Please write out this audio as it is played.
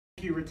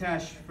Thank you,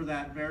 Ritesh, for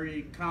that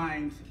very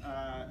kind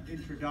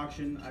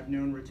introduction. I've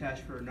known Ritesh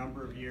for a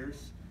number of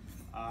years,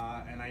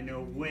 and I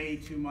know way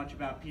too much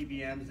about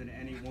PBMs than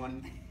any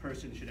one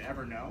person should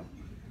ever know.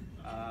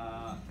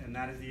 And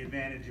that is the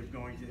advantage of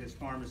going to his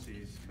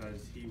pharmacies,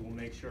 because he will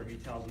make sure he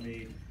tells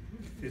me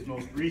his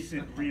most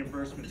recent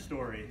reimbursement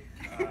story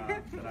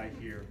that I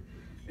hear.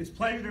 It's a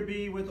pleasure to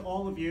be with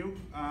all of you.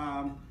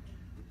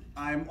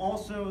 I'm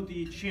also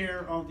the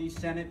chair of the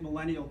Senate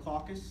Millennial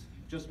Caucus,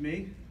 just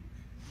me.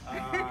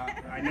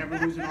 I never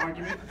lose an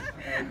argument,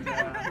 and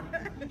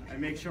I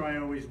make sure I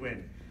always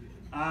win.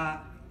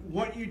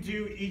 What you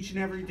do each and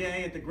every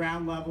day at the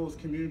ground level as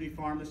community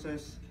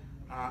pharmacists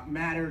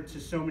matter to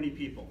so many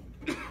people.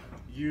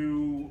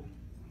 You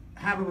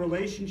have a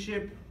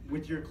relationship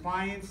with your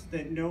clients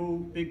that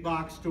no big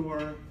box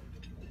store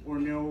or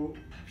no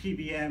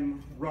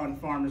PBM run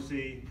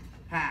pharmacy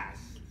has.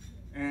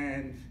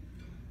 And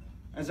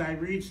as I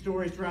read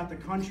stories throughout the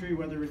country,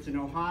 whether it's in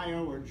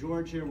Ohio or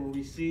Georgia, where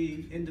we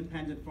see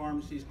independent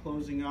pharmacies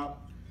closing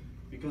up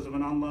because of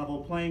an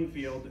unlevel playing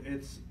field,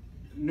 it's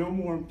no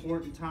more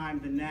important time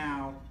than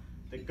now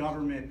that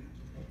government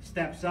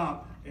steps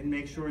up and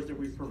makes sure that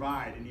we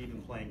provide an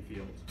even playing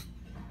field.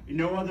 In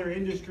no other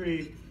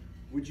industry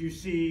would you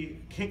see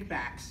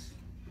kickbacks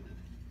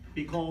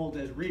be called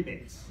as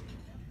rebates.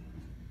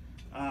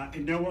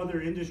 In no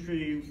other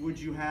industry would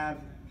you have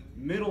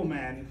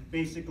middlemen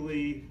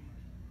basically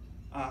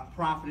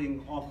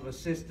profiting off of a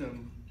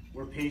system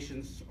where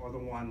patients are the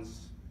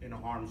ones in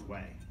harm's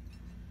way.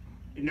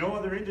 In no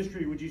other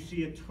industry would you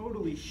see a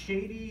totally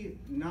shady,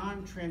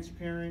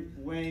 non-transparent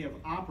way of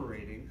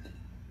operating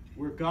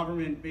where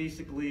government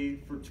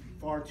basically for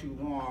far too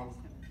long,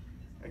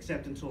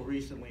 except until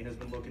recently, has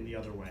been looking the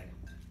other way.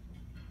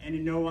 And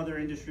in no other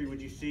industry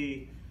would you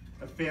see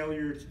a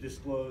failure to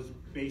disclose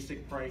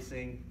basic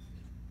pricing,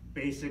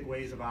 basic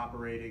ways of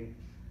operating,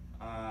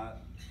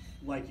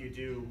 like you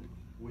do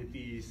with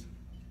these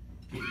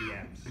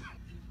PBMs.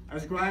 I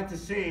was glad to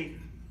see,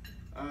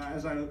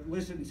 as I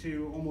listened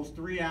to almost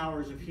 3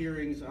 hours of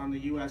hearings on the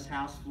U.S.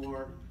 House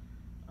floor,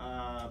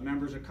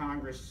 members of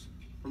Congress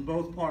from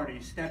both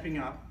parties stepping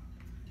up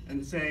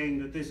and saying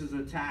that this is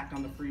an attack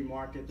on the free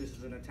market, this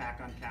is an attack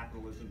on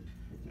capitalism,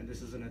 and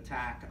this is an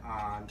attack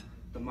on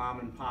the mom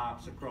and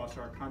pops across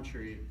our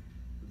country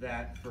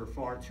that for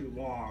far too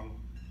long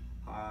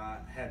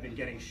have been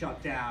getting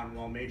shut down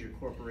while major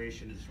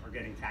corporations are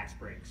getting tax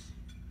breaks.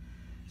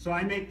 So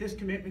I make this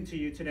commitment to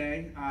you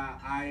today.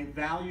 I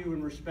value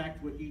and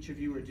respect what each of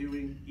you are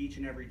doing each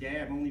and every day.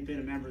 I've only been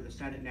a member of the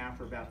Senate now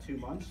for about 2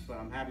 months, but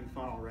I'm having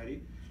fun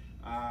already.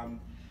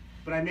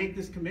 But I make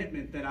this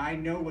commitment that I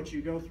know what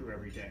you go through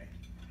every day.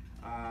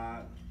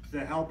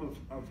 The help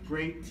of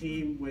great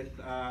team with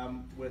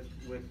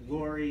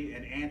Lori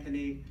and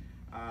Anthony,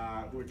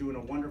 who are doing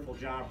a wonderful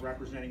job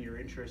representing your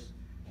interests.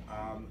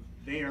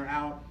 They are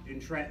out in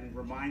Trenton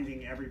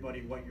reminding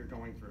everybody what you're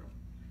going through.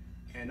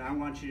 And I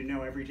want you to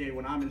know every day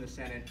when I'm in the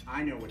Senate,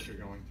 I know what you're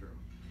going through.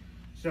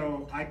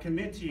 So I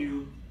commit to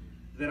you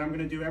that I'm going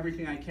to do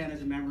everything I can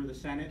as a member of the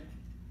Senate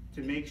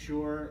to make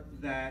sure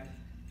that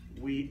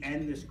we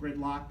end this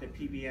gridlock that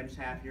PBMs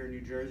have here in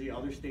New Jersey.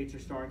 Other states are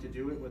starting to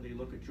do it, whether you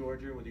look at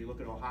Georgia, whether you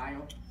look at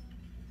Ohio.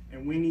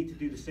 And we need to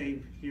do the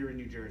same here in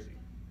New Jersey.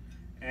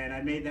 And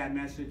I made that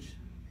message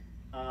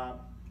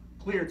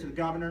clear to the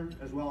governor,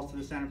 as well as to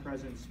the Senate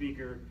President and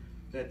Speaker,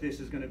 that this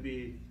is going to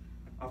be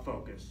a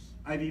focus.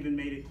 I've even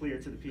made it clear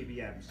to the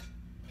PBMs.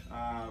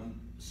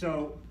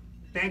 So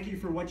thank you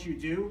for what you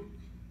do.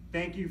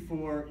 Thank you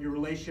for your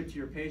relationship to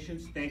your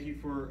patients. Thank you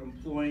for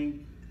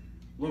employing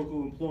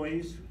local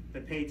employees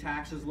that pay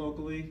taxes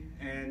locally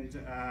and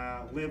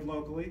live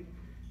locally.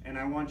 And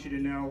I want you to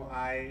know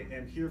I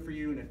am here for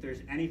you, and if there's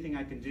anything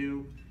I can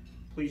do,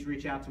 please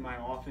reach out to my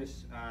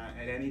office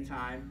at any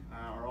time.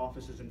 Our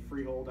office is in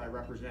Freehold. I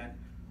represent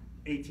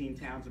 18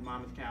 towns in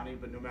Monmouth County,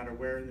 but no matter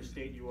where in the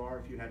state you are,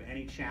 if you have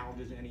any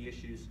challenges, any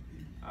issues,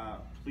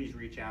 please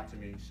reach out to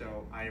me.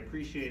 So I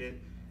appreciate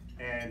it.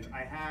 And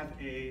I have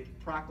a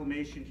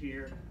proclamation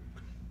here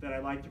that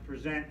I'd like to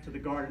present to the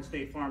Garden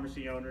State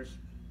Pharmacy owners,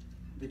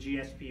 the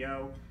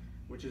GSPO,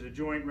 which is a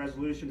joint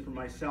resolution for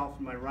myself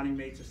and my running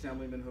mates,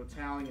 Assemblyman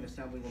Hotaling and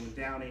Assemblywoman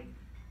Downey,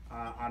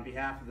 on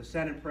behalf of the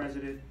Senate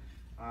President,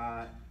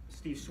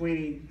 Steve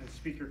Sweeney, and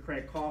Speaker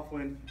Craig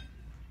Coughlin.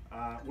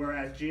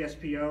 Whereas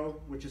GSPO,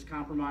 which is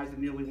comprised of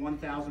nearly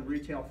 1,000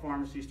 retail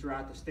pharmacies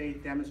throughout the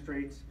state,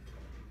 demonstrates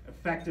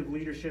effective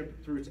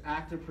leadership through its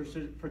active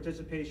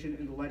participation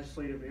in the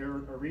legislative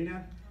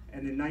arena.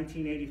 And in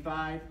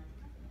 1985,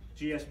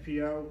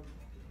 GSPO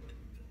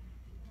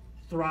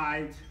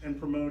thrived and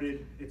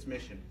promoted its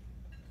mission.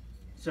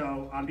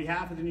 So on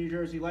behalf of the New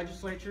Jersey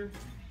Legislature,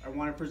 I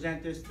want to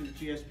present this to the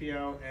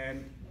GSPO,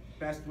 and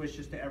best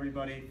wishes to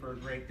everybody for a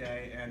great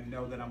day, and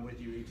know that I'm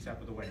with you each step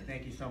of the way.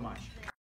 Thank you so much.